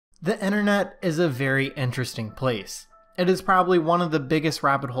The internet is a very interesting place. It is probably one of the biggest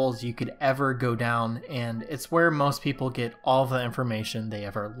rabbit holes you could ever go down, and it's where most people get all the information they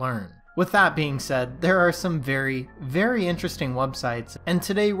ever learn. With that being said, there are some very interesting websites, and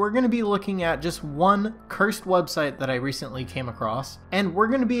today we're going to be looking at just one cursed website that I recently came across, and we're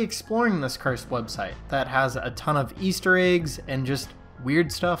going to be exploring this cursed website that has a ton of Easter eggs and just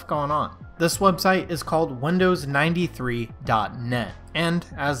weird stuff going on. This website is called Windows93.net, and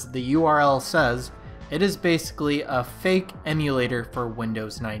as the URL says, it is basically a fake emulator for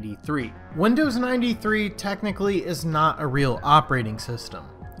Windows 93. Windows 93 technically is not a real operating system.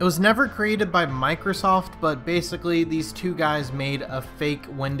 It was never created by Microsoft, but basically these two guys made a fake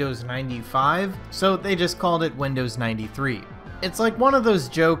Windows 95, so they just called it Windows 93. It's like one of those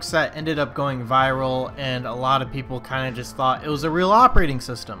jokes that ended up going viral, and a lot of people kind of just thought it was a real operating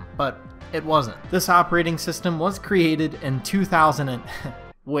system, but it wasn't. This operating system was created in 2000 and...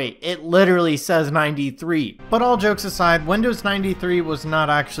 Wait, it literally says 93. But all jokes aside, Windows 93 was not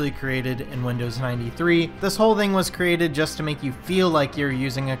actually created in Windows 93. This whole thing was created just to make you feel like you're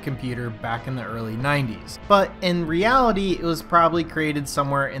using a computer back in the early 90s. But in reality, it was probably created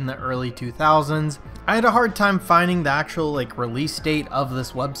somewhere in the early 2000s. I had a hard time finding the actual release date of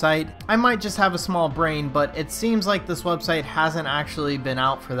this website. I might just have a small brain, but it seems like this website hasn't actually been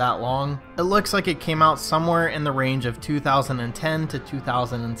out for that long. It looks like it came out somewhere in the range of 2010 to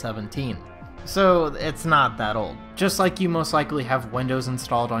 2017. So it's not that old. Just like you most likely have Windows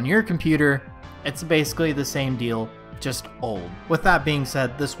installed on your computer, it's basically the same deal, just old. With that being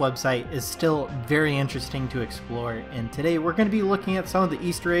said, this website is still very interesting to explore, and today we're going to be looking at some of the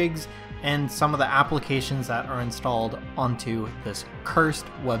Easter eggs and some of the applications that are installed onto this cursed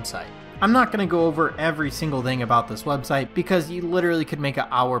website. I'm not going to go over every single thing about this website because you literally could make an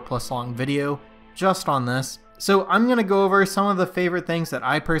hour-plus long video just on this. So I'm going to go over some of the favorite things that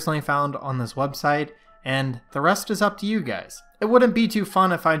I personally found on this website, and the rest is up to you guys. It wouldn't be too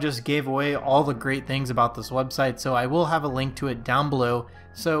fun if I just gave away all the great things about this website, so I will have a link to it down below.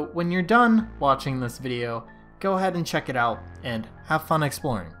 So when you're done watching this video, go ahead and check it out and have fun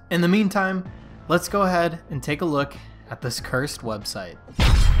exploring. In the meantime, let's go ahead and take a look at this cursed website.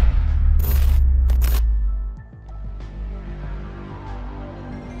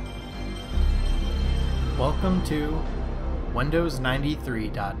 Welcome to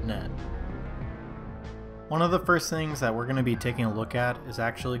Windows93.net. One of the first things that we're going to be taking a look at is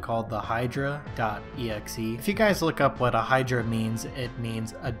actually called the Hydra.exe. If you guys look up what a Hydra means, it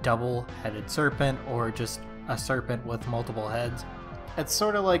means a double-headed serpent, or just a serpent with multiple heads. It's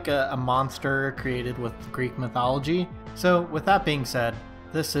sort of like a monster created with Greek mythology. So with that being said,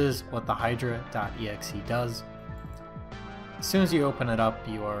 this is what the Hydra.exe does. As soon as you open it up,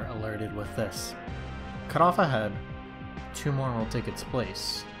 you are alerted with this. Cut off a head, 2 more will take its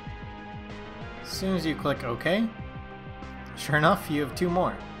place. As soon as you click OK, sure enough, you have 2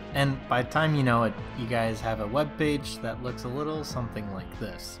 more. And by the time you know it, you guys have a web page that looks a little something like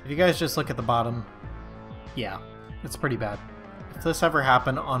this. If you guys just look at the bottom, yeah, it's pretty bad. If this ever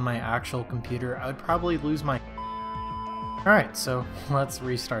happened on my actual computer, I would probably lose my... Alright, so let's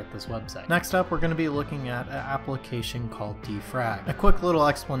restart this website. Next up, we're going to be looking at an application called Defrag. A quick little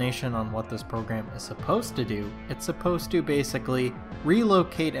explanation on what this program is supposed to do. It's supposed to basically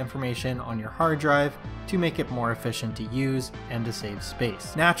relocate information on your hard drive to make it more efficient to use and to save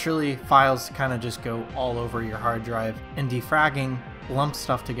space. Naturally, files kind of just go all over your hard drive, and defragging lumps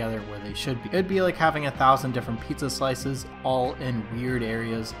stuff together where they should be. It'd be like having 1,000 different pizza slices all in weird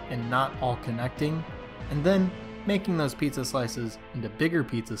areas and not all connecting, and then making those pizza slices into bigger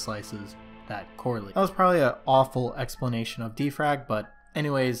pizza slices that correlate. That was probably an awful explanation of defrag, but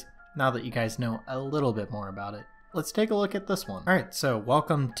anyways, now that you guys know a little bit more about it, let's take a look at this one. Alright, so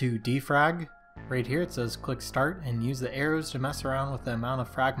welcome to Defrag. Right here it says click start and use the arrows to mess around with the amount of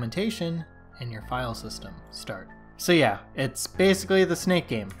fragmentation in your file system. Start. So yeah, it's basically the Snake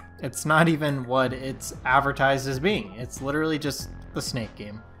game. It's not even what it's advertised as being. It's literally just the Snake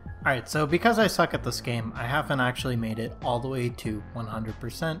game. Alright, so because I suck at this game, I haven't actually made it all the way to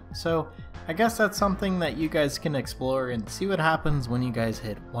 100%, so I guess that's something that you guys can explore and see what happens when you guys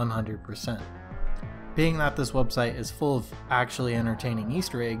hit 100%. Being that this website is full of actually entertaining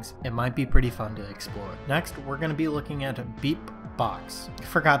Easter eggs, it might be pretty fun to explore. Next, we're going to be looking at Beatbox. I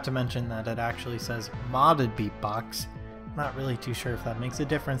forgot to mention that it actually says modded Beatbox. Not really too sure if that makes a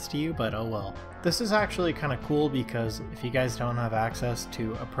difference to you, but oh well. This is actually kind of cool because if you guys don't have access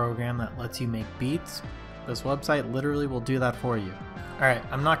to a program that lets you make beats, this website literally will do that for you. Alright,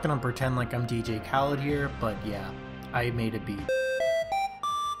 I'm not going to pretend like I'm DJ Khaled here, but yeah, I made a beat.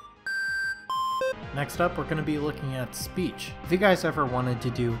 Next up, we're going to be looking at speech. If you guys ever wanted to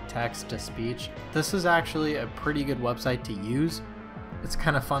do text to speech, this is actually a pretty good website to use. It's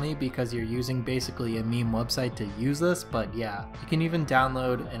kind of funny because you're using basically a meme website to use this, but yeah, you can even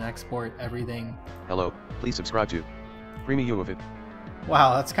download and export everything. Hello, please subscribe to Premium of it.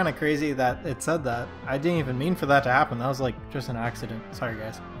 Wow, that's kind of crazy that it said that. I didn't even mean for that to happen. That was like just an accident. Sorry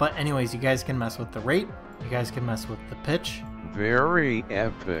guys. But anyways, you guys can mess with the rate. You guys can mess with the pitch. Very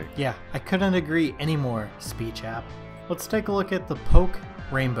epic. Yeah, I couldn't agree anymore, speech app. Let's take a look at the Poke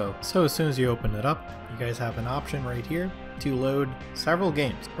Rainbow. So as soon as you open it up, you guys have an option right here to load several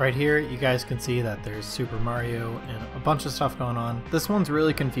games. Right here, you guys can see that there's Super Mario and a bunch of stuff going on. This one's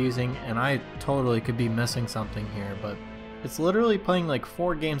really confusing and I totally could be missing something here, but it's literally playing like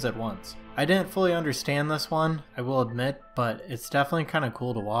 4 games at once. I didn't fully understand this one, I will admit, but it's definitely kind of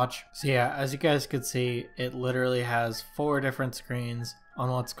cool to watch. So yeah, as you guys could see, it literally has 4 different screens on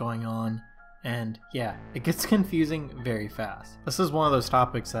what's going on. And yeah, it gets confusing very fast. This is one of those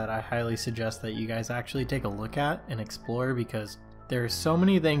topics that I highly suggest that you guys actually take a look at and explore because there's so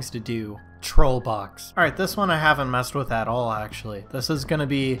many things to do. Trollbox. Alright, this one I haven't messed with at all actually. This is gonna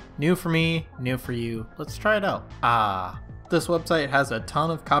be new for me, new for you. Let's try it out. This website has a ton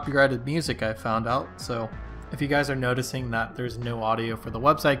of copyrighted music I found out, so if you guys are noticing that there's no audio for the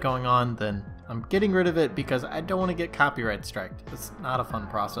website going on, then I'm getting rid of it because I don't want to get copyright striked. It's not a fun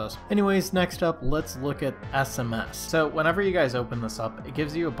process. Anyways, next up, let's look at SMS. So whenever you guys open this up, it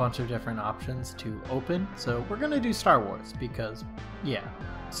gives you a bunch of different options to open. So we're gonna do Star Wars because, yeah,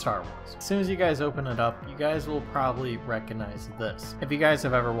 Star Wars. As soon as you guys open it up, you guys will probably recognize this. If you guys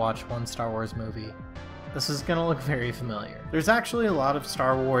have ever watched one Star Wars movie, this is gonna look very familiar. There's actually a lot of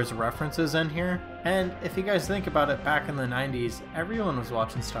Star Wars references in here, and if you guys think about it, back in the 90s, everyone was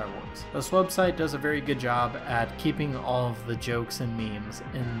watching Star Wars. This website does a very good job at keeping all of the jokes and memes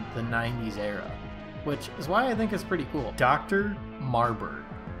in the 90s era, which is why I think it's pretty cool. Dr. Marburg.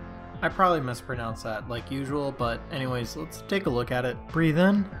 I probably mispronounced that like usual, but anyways, let's take a look at it. Breathe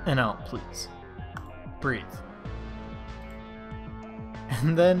in and out, please. Breathe.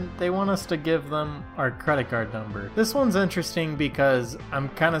 And then they want us to give them our credit card number. This one's interesting because I'm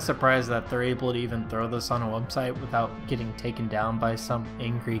kind of surprised that they're able to even throw this on a website without getting taken down by some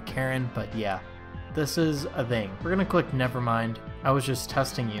angry Karen, but yeah, this is a thing. We're gonna click Nevermind. I was just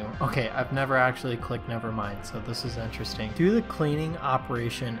testing you. Okay, I've never actually clicked Nevermind, so this is interesting. Do the cleaning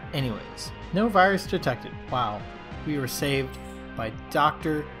operation anyways. No virus detected. Wow, we were saved by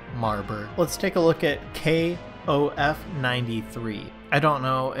Dr. Marburg. Let's take a look at KOF93. I don't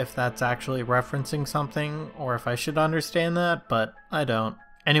know if that's actually referencing something or if I should understand that, but I don't.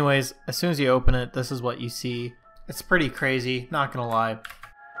 Anyways, as soon as you open it, this is what you see. It's pretty crazy, not gonna lie.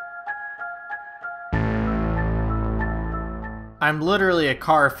 I'm literally a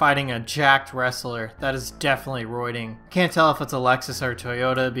car fighting a jacked wrestler. That is definitely roiding. Can't tell if it's a Lexus or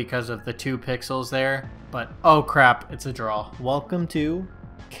Toyota because of the 2 pixels there, but oh crap, it's a draw. Welcome to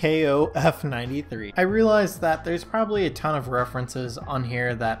KOF93. I realized that there's probably a ton of references on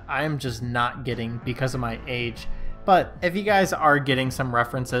here that I'm just not getting because of my age, but if you guys are getting some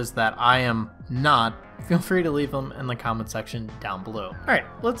references that I am not, feel free to leave them in the comment section down below. Alright,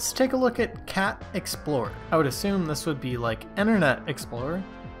 let's take a look at Cat Explorer. I would assume this would be like Internet Explorer,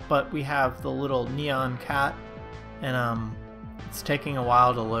 but we have the little neon cat, and it's taking a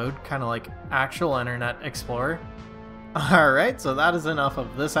while to load, kind of like actual Internet Explorer. Alright, so that is enough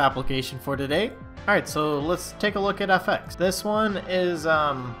of this application for today. Alright, so let's take a look at FX. This one is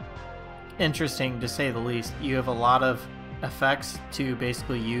interesting to say the least. You have a lot of effects to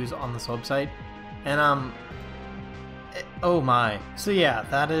basically use on this website. And oh my. So yeah,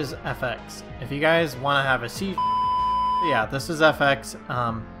 that is FX. If you guys want to have a seat, yeah, this is FX.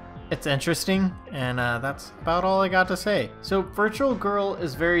 It's interesting, and that's about all I got to say. So Virtual Girl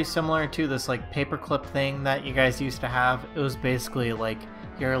is very similar to this like paperclip thing that you guys used to have. It was basically like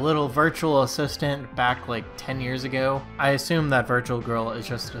your little virtual assistant back like 10 years ago. I assume that Virtual Girl is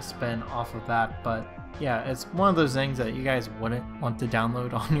just a spin off of that, but yeah, it's one of those things that you guys wouldn't want to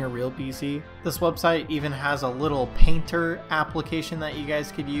download on your real PC. This website even has a little painter application that you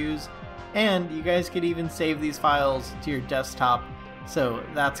guys could use, and you guys could even save these files to your desktop. So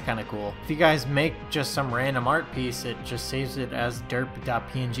that's kind of cool. If you guys make just some random art piece, it just saves it as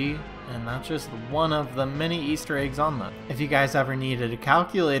derp.png, and that's just one of the many Easter eggs on them. If you guys ever needed a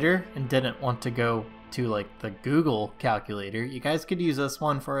calculator and didn't want to go to like the Google calculator, you guys could use this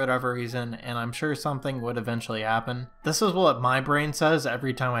one for whatever reason, and I'm sure something would eventually happen. This is what my brain says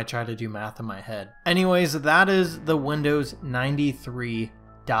every time I try to do math in my head. Anyways, that is the Windows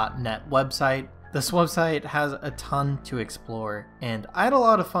 93.net website. This website has a ton to explore, and I had a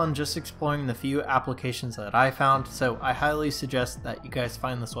lot of fun just exploring the few applications that I found, so I highly suggest that you guys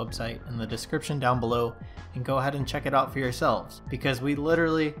find this website in the description down below and go ahead and check it out for yourselves, because we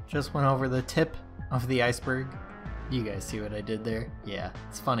literally just went over the tip of the iceberg. You guys see what I did there? Yeah,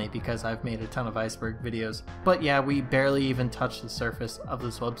 it's funny because I've made a ton of iceberg videos, but yeah, we barely even touched the surface of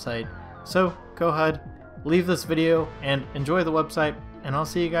this website. So go ahead, leave this video and enjoy the website, and I'll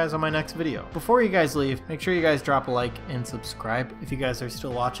see you guys on my next video. Before you guys leave, make sure you guys drop a like and subscribe if you guys are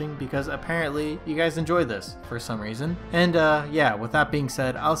still watching, because apparently you guys enjoy this for some reason. And yeah, with that being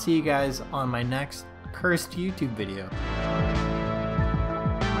said, I'll see you guys on my next cursed YouTube video.